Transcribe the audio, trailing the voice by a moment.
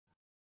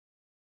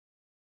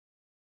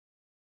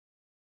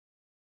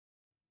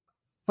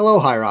Hello,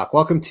 High Rock.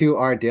 Welcome to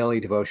our daily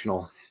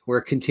devotional.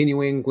 We're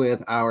continuing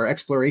with our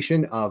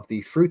exploration of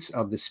the fruits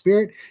of the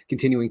Spirit,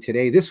 continuing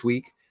today, this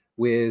week,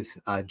 with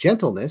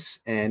gentleness.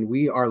 And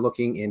we are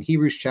looking in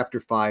Hebrews chapter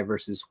 5,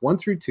 verses 1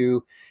 through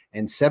 2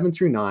 and 7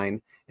 through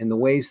 9, and the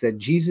ways that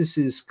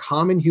Jesus's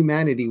common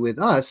humanity with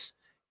us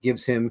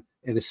gives him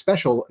a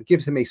special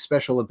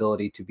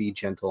ability to be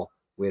gentle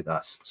with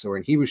us. So we're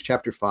in Hebrews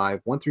chapter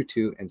 5, 1 through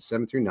 2 and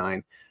 7 through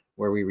 9,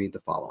 where we read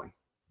the following.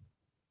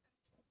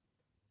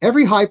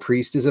 Every high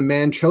priest is a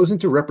man chosen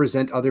to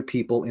represent other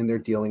people in their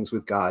dealings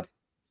with God.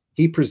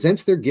 He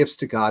presents their gifts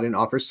to God and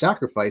offers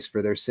sacrifice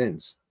for their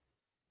sins.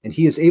 And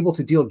he is able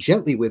to deal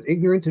gently with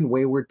ignorant and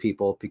wayward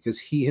people because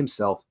he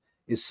himself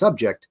is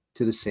subject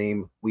to the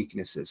same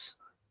weaknesses.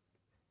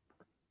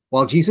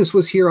 While Jesus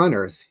was here on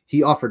earth,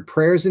 he offered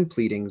prayers and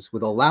pleadings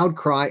with a loud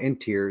cry and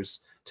tears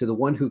to the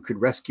one who could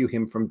rescue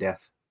him from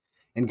death.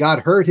 And God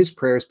heard his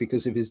prayers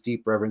because of his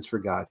deep reverence for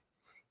God.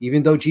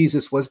 Even though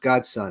Jesus was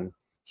God's son,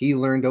 he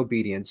learned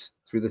obedience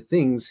through the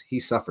things he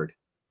suffered.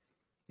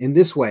 In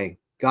this way,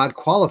 God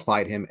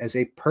qualified him as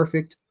a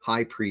perfect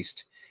high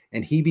priest,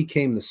 and he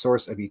became the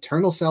source of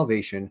eternal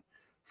salvation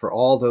for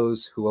all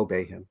those who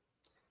obey him.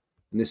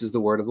 And this is the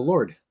word of the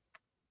Lord.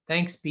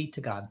 Thanks be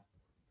to God.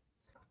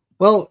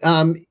 Well,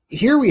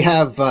 here we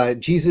have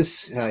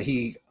Jesus.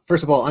 He,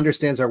 first of all,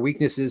 understands our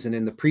weaknesses. And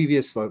in the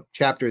previous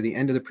chapter, the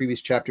end of the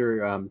previous chapter,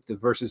 the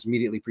verses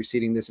immediately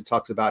preceding this, it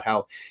talks about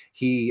how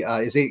he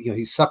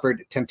he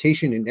suffered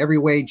temptation in every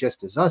way,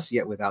 just as us,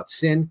 yet without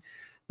sin.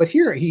 But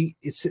here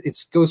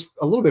it goes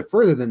a little bit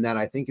further than that,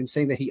 I think, in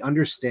saying that he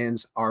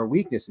understands our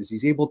weaknesses.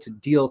 He's able to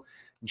deal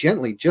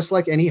gently, just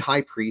like any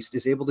high priest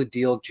is able to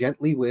deal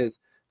gently with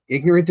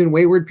ignorant and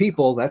wayward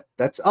people.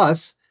 That's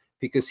us,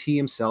 because he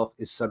himself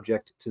is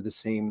subject to the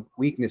same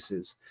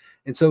weaknesses.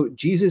 And so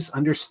Jesus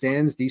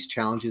understands these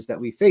challenges that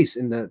we face.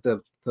 In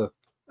the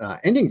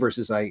ending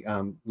verses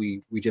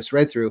we just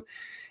read through,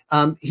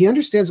 he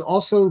understands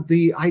also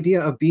the idea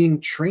of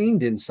being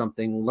trained in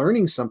something,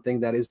 learning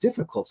something that is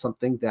difficult,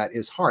 something that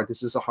is hard.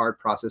 This is a hard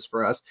process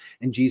for us,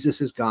 and Jesus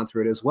has gone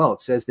through it as well.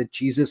 It says that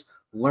Jesus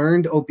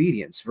learned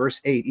obedience.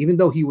 Verse 8, even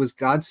though he was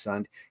God's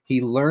son, he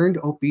learned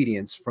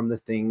obedience from the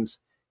things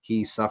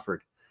he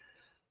suffered.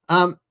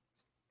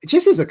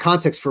 Just as a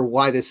context for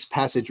why this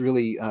passage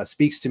really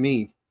speaks to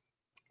me,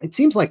 it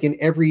seems like in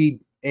every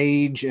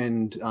age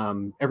and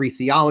every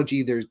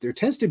theology, there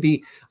tends to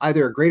be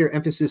either a greater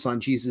emphasis on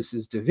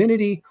Jesus's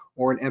divinity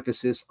or an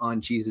emphasis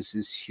on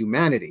Jesus's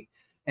humanity.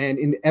 And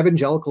in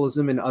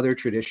evangelicalism and other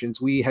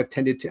traditions, we have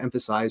tended to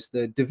emphasize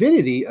the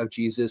divinity of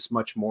Jesus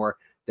much more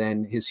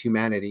than his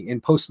humanity. In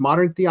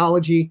postmodern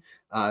theology,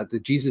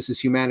 Jesus's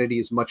humanity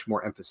is much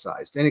more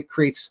emphasized, and it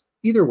creates,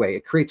 either way,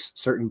 it creates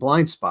certain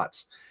blind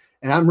spots.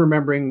 And I'm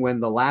remembering when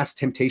The Last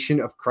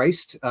Temptation of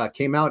Christ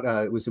came out.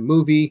 It was a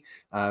movie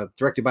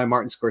directed by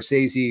Martin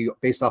Scorsese,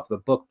 based off the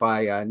book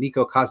by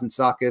Nico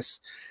Kazantzakis.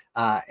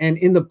 And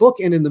in the book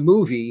and in the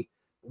movie,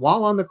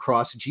 while on the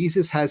cross,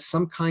 Jesus has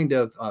some kind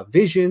of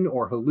vision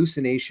or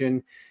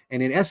hallucination.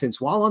 And in essence,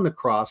 while on the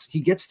cross, he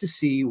gets to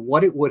see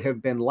what it would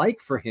have been like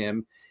for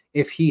him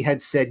if he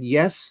had said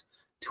yes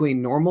to a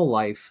normal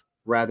life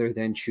rather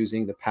than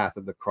choosing the path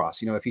of the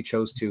cross. You know, if he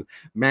chose to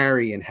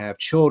marry and have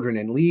children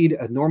and lead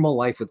a normal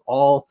life with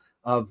all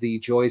of the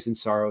joys and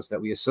sorrows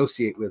that we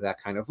associate with that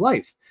kind of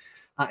life.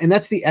 And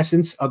that's the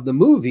essence of the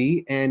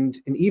movie. And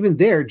even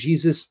there,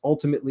 Jesus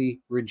ultimately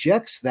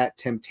rejects that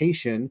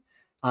temptation,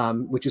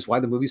 which is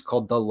why the movie is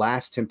called The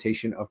Last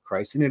Temptation of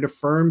Christ. And it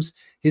affirms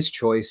his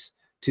choice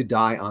to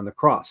die on the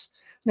cross.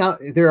 Now,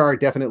 there are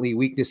definitely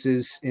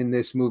weaknesses in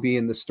this movie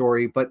and the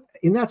story, but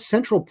in that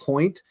central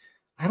point,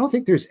 I don't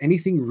think there's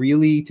anything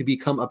really to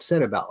become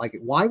upset about. Like,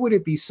 why would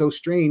it be so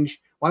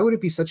strange? Why would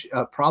it be such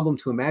a problem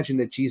to imagine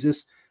that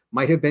Jesus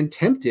might have been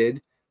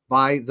tempted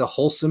by the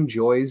wholesome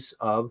joys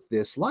of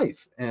this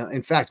life?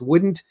 In fact,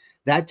 wouldn't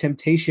that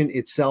temptation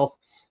itself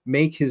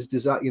make his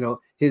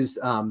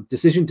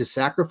decision to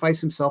sacrifice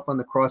himself on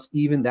the cross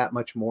even that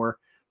much more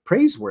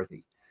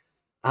praiseworthy?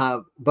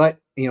 But,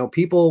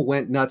 people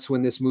went nuts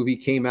when this movie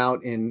came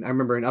out. And I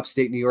remember in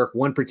upstate New York,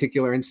 one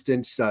particular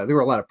instance, there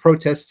were a lot of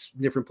protests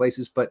in different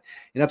places, but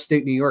in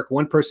upstate New York,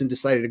 one person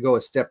decided to go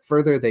a step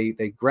further. They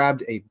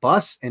grabbed a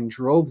bus and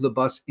drove the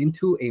bus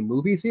into a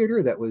movie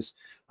theater that was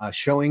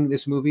showing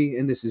this movie.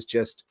 And this is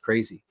just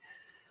crazy.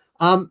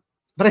 But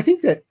I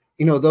think that,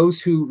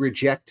 those who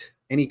reject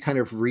any kind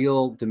of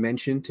real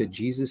dimension to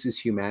Jesus's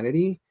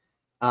humanity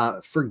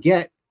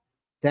forget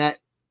that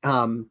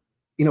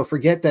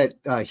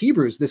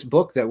Hebrews, this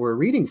book that we're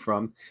reading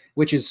from,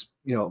 which is,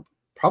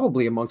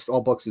 probably amongst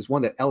all books is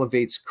one that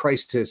elevates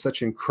Christ to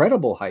such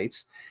incredible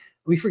heights.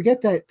 We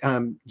forget that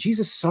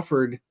Jesus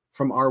suffered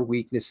from our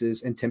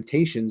weaknesses and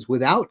temptations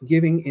without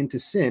giving into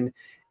sin.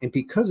 And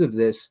because of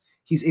this,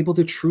 he's able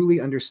to truly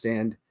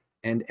understand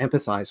and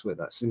empathize with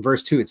us. In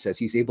verse 2, it says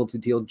he's able to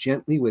deal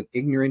gently with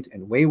ignorant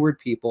and wayward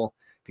people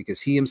because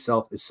he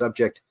himself is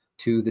subject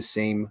to the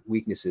same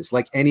weaknesses,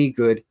 like any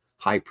good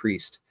high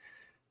priest.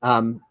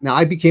 Now,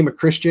 I became a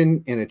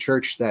Christian in a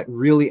church that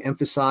really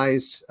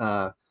emphasized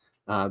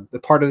the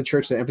part of the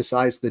church that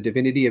emphasized the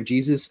divinity of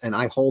Jesus, and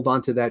I hold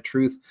on to that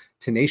truth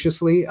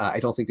tenaciously. I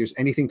don't think there's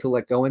anything to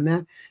let go in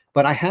that,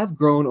 but I have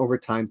grown over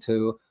time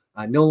to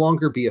no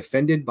longer be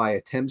offended by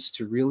attempts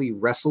to really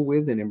wrestle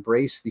with and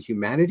embrace the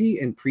humanity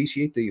and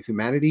appreciate the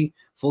humanity,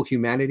 full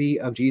humanity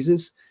of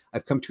Jesus.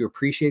 I've come to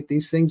appreciate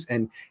these things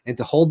and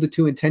to hold the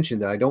two in tension,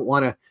 that I don't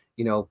want to,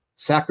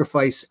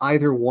 sacrifice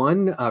either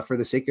one for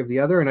the sake of the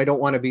other. And I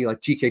don't want to be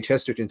like G.K.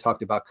 Chesterton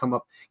talked about,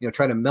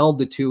 try to meld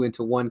the two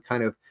into one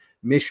kind of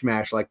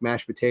mishmash, like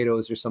mashed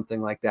potatoes or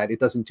something like that. It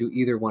doesn't do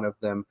either one of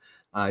them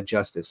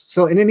justice.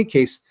 So in any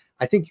case,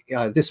 I think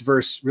this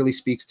verse really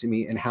speaks to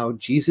me, and how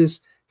Jesus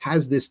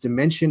has this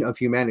dimension of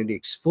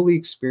humanity, fully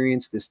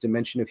experienced this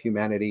dimension of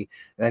humanity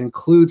that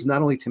includes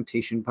not only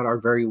temptation, but our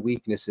very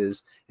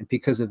weaknesses. And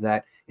because of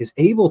that, is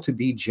able to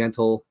be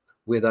gentle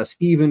with us,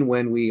 even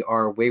when we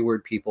are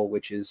wayward people,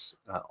 which is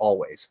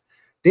always.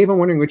 Dave, I'm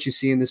wondering what you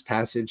see in this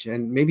passage,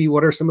 and maybe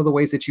what are some of the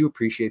ways that you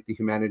appreciate the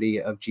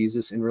humanity of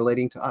Jesus in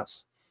relating to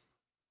us?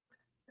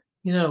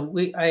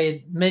 I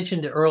had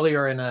mentioned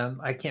earlier in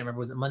I can't remember,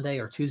 was it Monday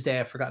or Tuesday?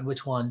 I've forgotten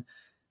which one.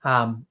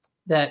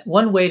 That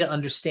one way to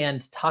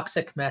understand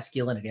toxic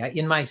masculinity.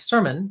 In my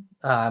sermon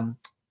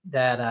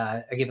that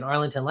I gave in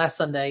Arlington last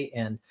Sunday,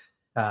 and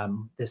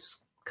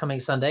this coming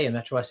Sunday in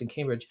Metro West in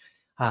Cambridge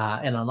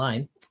and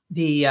online,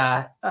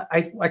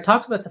 I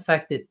talked about the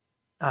fact that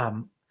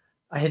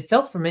I had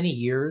felt for many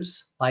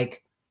years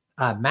like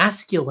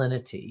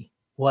masculinity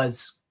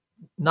was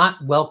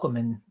not welcome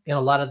in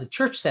a lot of the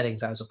church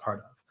settings I was a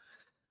part of.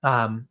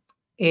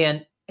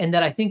 And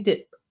that I think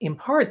that in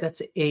part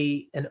that's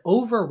an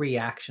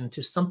overreaction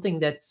to something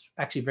that's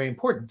actually very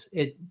important.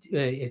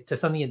 To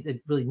something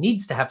that really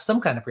needs to have some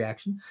kind of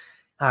reaction,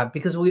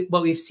 because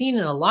what we've seen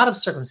in a lot of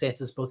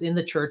circumstances, both in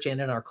the church and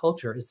in our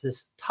culture, is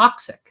this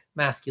toxic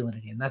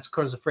masculinity, and that's of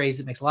course a phrase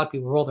that makes a lot of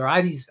people roll their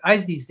eyes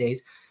these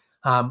days.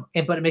 But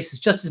it makes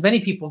just as many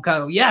people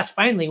go, yes,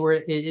 finally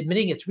we're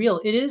admitting it's real.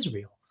 It is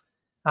real.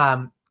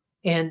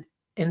 And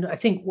I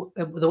think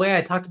the way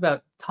I talked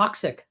about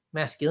toxic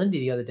masculinity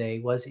the other day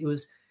was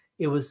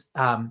it was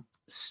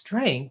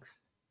strength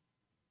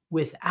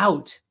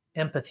without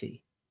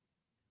empathy,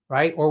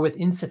 right? Or with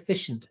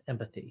insufficient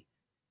empathy.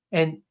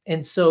 And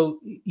so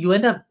you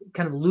end up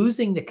kind of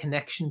losing the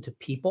connection to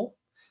people.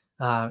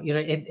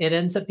 It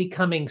ends up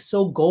becoming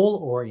so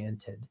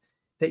goal-oriented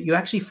that you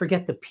actually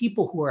forget the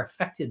people who are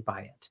affected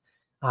by it.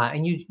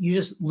 And you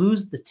just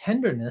lose the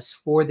tenderness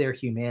for their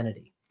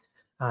humanity.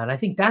 And I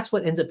think that's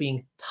what ends up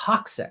being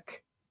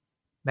toxic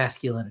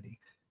masculinity.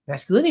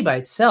 Masculinity by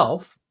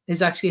itself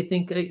is actually, I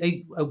think,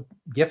 a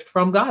gift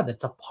from God.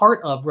 That's a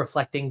part of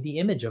reflecting the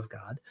image of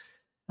God.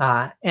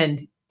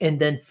 And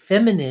then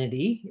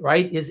femininity,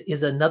 right,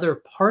 is another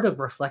part of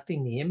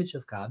reflecting the image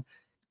of God.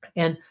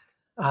 And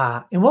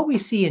what we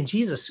see in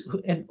Jesus,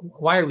 and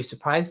why are we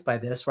surprised by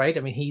this, right? I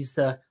mean, he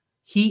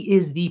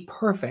is the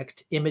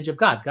perfect image of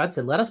God. God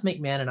said, let us make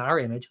man in our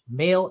image,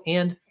 male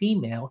and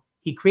female.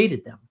 He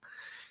created them.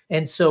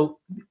 And so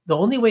the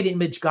only way to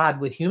image God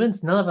with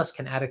humans, none of us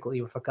can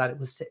adequately reflect God. It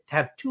was to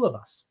have two of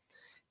us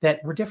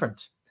that were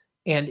different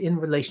and in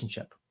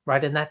relationship,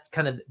 right? And that's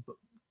kind of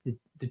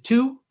the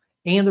two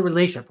and the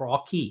relationship are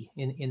all key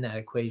in that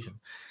equation.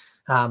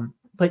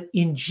 But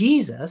in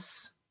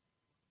Jesus,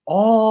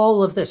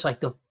 all of this, like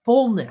the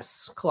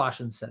fullness,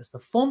 Colossians says, the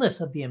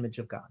fullness of the image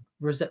of God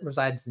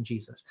resides in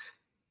Jesus.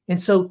 And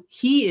so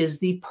he is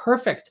the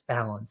perfect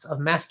balance of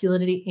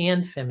masculinity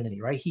and femininity,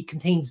 right? He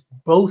contains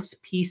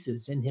both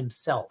pieces in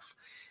himself.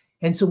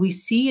 And so we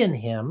see in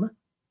him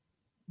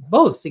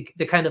both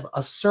the kind of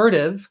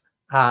assertive,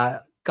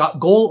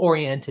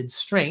 goal-oriented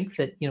strength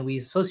that we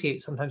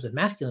associate sometimes with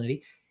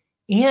masculinity,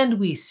 and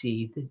we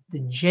see the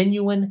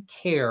genuine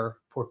care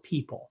for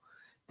people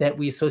that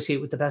we associate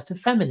with the best of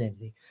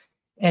femininity.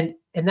 And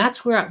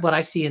that's where what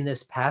I see in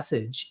this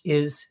passage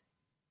is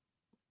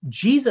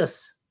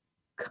Jesus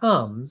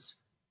comes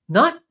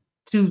not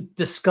to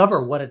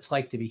discover what it's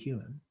like to be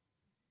human.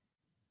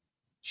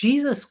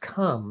 Jesus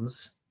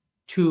comes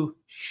to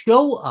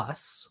show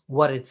us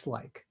what it's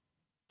like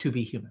to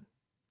be human,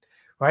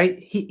 right?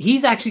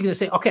 He's actually going to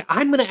say, okay,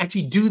 I'm going to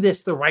actually do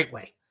this the right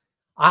way.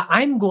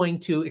 I'm going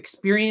to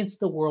experience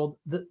the world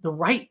the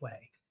right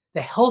way,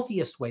 the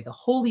healthiest way, the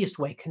holiest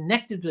way,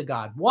 connected to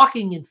God,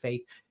 walking in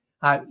faith,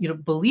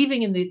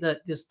 believing in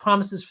these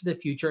promises for the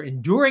future,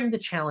 enduring the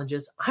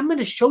challenges. I'm going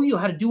to show you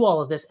how to do all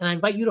of this, and I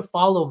invite you to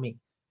follow me.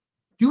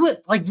 Do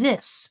it like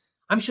this.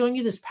 I'm showing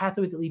you this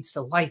pathway that leads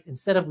to life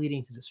instead of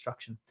leading to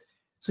destruction.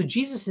 So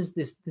Jesus is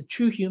the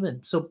true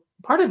human. So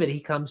part of it, he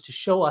comes to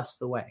show us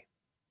the way.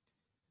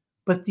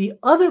 But the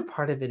other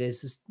part of it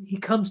is he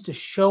comes to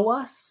show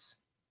us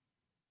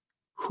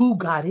who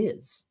God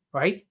is,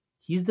 right?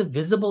 He's the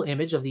visible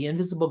image of the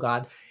invisible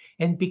God.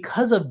 And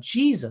because of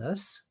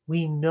Jesus,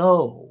 we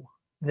know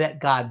that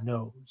God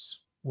knows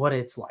what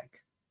it's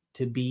like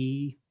to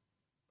be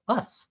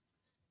us.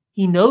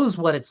 He knows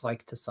what it's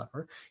like to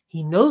suffer.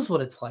 He knows what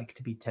it's like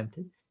to be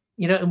tempted.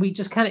 And we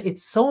just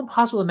it's so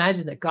impossible to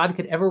imagine that God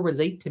could ever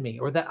relate to me,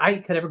 or that I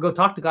could ever go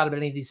talk to God about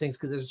any of these things,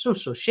 because they're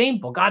so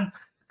shameful. God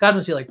God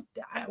must be like,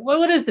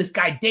 what is this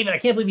guy, David? I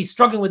can't believe he's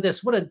struggling with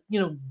this. What a,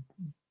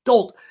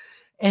 dolt.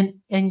 And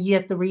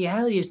yet the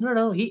reality is,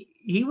 no,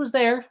 he was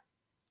there.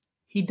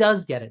 He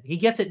does get it. He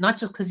gets it not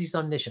just because he's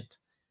omniscient,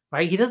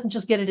 right? He doesn't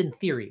just get it in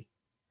theory.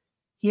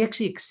 He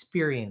actually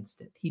experienced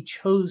it. He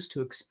chose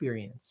to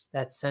experience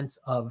that sense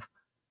of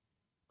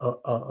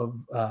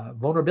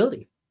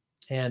vulnerability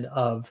and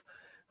of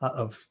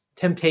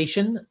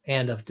temptation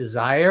and of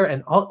desire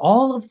and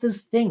all of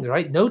these things,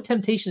 right? No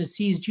temptation has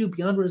seized you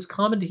beyond what is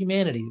common to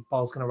humanity,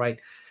 Paul's going to write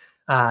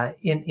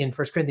in 1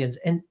 Corinthians.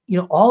 And,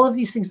 all of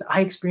these things that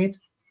I experience,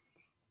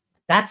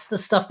 that's the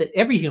stuff that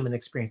every human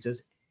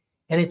experiences.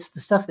 And it's the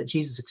stuff that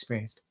Jesus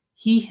experienced.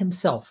 He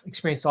himself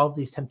experienced all of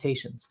these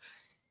temptations.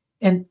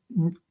 And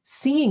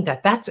seeing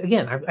that's,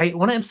 again, I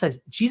want to emphasize,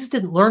 Jesus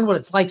didn't learn what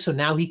it's like, so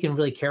now he can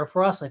really care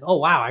for us. Like, oh,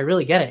 wow, I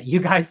really get it. You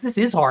guys, this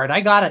is hard.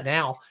 I got it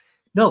now.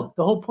 No,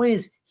 the whole point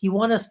is he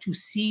wants us to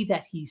see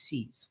that he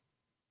sees,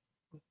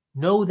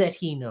 know that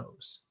he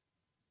knows,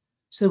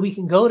 so we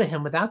can go to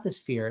him without this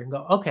fear and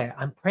go, okay,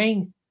 I'm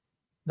praying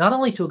not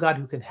only to a God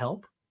who can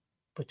help,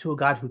 but to a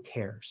God who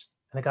cares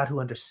and a God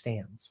who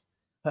understands,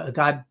 a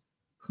God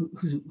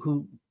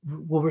who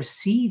will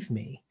receive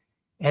me.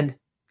 And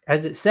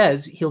as it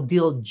says, he'll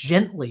deal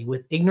gently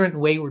with ignorant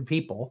and wayward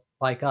people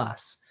like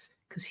us,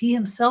 because he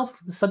himself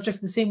was subject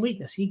to the same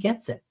weakness. He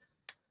gets it.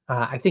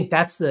 I think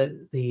that's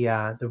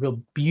the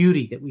real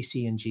beauty that we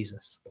see in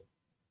Jesus.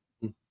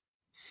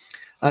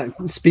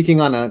 Speaking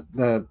on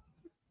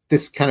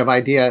this kind of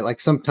idea,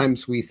 like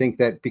sometimes we think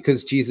that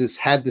because Jesus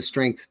had the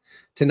strength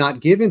to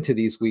not give into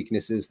these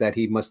weaknesses, that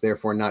he must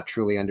therefore not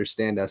truly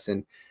understand us.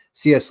 And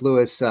C.S.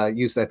 Lewis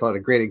used, I thought, a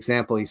great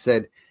example. He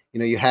said,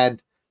 you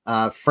had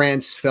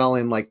France fell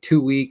in like 2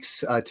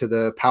 weeks to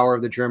the power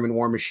of the German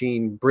war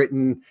machine.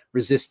 Britain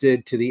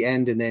resisted to the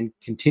end and then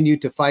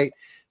continued to fight.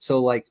 So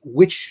like,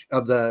 which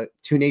of the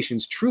two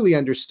nations truly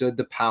understood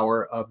the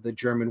power of the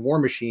German war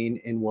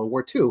machine in World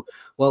War II?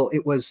 Well,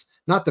 it was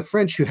not the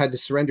French who had to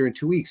surrender in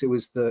 2 weeks. It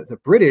was the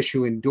British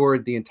who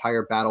endured the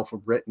entire battle for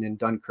Britain and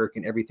Dunkirk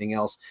and everything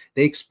else.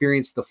 They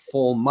experienced the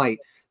full might.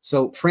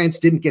 So France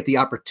didn't get the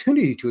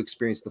opportunity to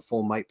experience the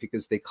full might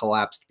because they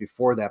collapsed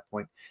before that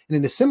point. And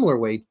in a similar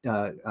way,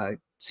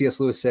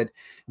 C.S. Lewis said,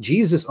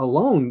 Jesus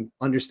alone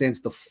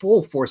understands the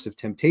full force of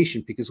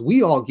temptation, because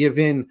we all give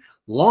in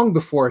long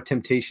before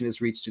temptation has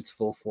reached its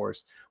full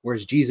force,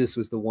 whereas Jesus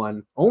was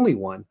the only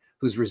one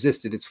who's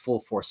resisted its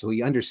full force. So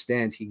he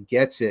understands, he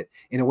gets it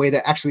in a way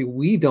that actually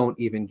we don't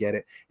even get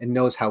it, and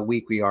knows how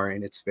weak we are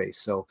in its face.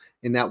 So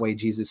in that way,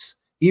 Jesus,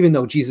 even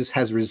though Jesus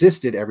has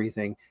resisted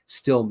everything,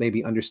 still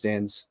maybe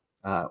understands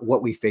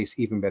what we face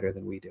even better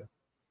than we do.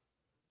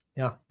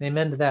 Yeah,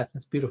 amen to that.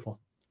 That's beautiful.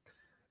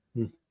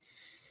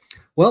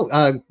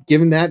 Well,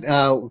 given that,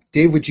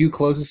 Dave, would you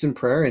close us in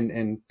prayer,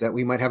 and that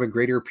we might have a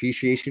greater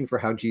appreciation for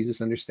how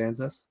Jesus understands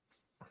us?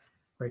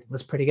 Great.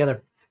 Let's pray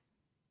together.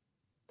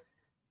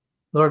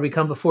 Lord, we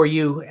come before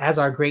you as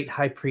our great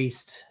high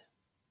priest,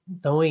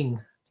 knowing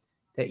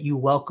that you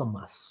welcome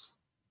us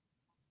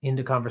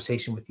into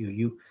conversation with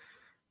you.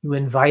 You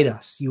invite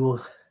us. You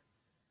will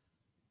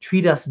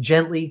treat us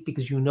gently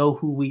because you know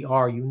who we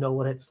are. You know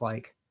what it's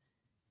like.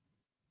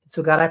 And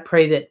so, God, I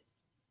pray that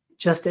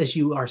just as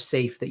you are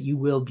safe, that you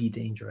will be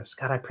dangerous.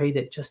 God, I pray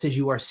that just as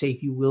you are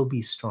safe, you will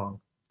be strong.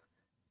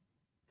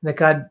 And that,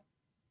 God,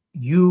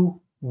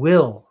 you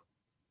will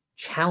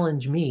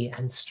challenge me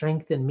and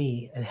strengthen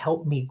me and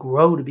help me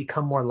grow to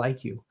become more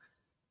like you.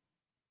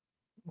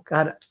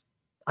 God,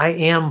 I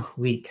am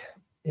weak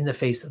in the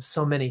face of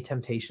so many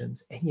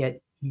temptations, and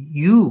yet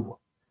you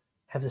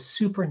have the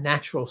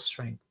supernatural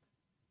strength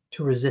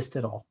to resist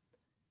it all.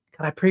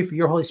 God, I pray for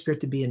your Holy Spirit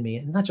to be in me,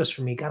 and not just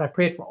for me. God, I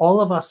pray for all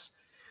of us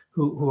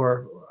who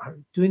are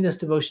doing this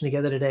devotion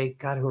together today,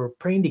 God, who are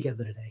praying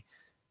together today.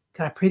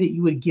 God, I pray that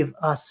you would give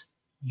us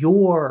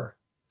your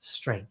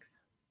strength,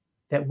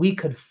 that we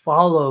could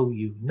follow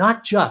you,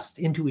 not just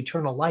into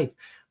eternal life,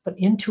 but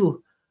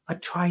into a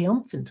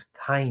triumphant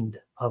kind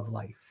of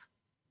life,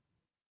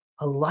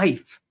 a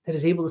life that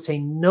is able to say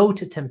no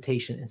to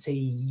temptation and say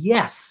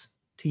yes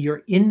to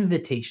your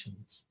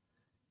invitations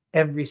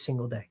every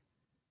single day.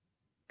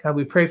 God,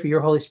 we pray for your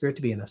Holy Spirit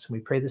to be in us, and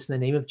we pray this in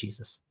the name of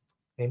Jesus.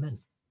 Amen.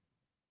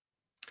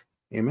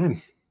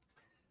 Amen.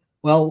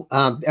 Well,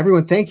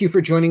 everyone, thank you for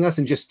joining us.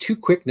 And just two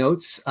quick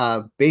notes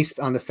based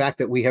on the fact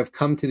that we have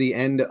come to the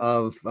end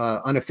of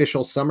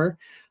unofficial summer.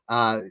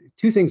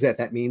 Two things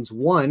that means.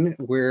 One,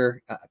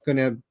 we're going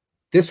to,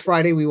 this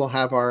Friday, we will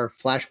have our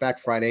Flashback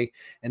Friday.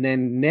 And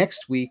then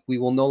next week, we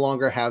will no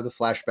longer have the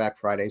Flashback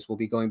Fridays. We'll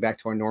be going back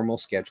to our normal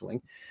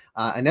scheduling.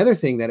 Another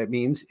thing that it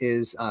means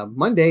is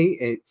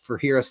Monday,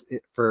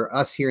 for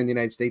us here in the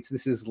United States,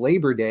 this is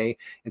Labor Day.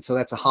 And so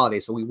that's a holiday.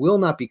 So we will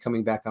not be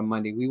coming back on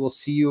Monday. We will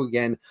see you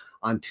again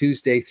on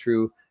Tuesday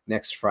through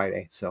next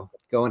Friday. So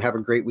go and have a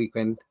great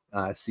weekend.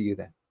 See you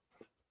then.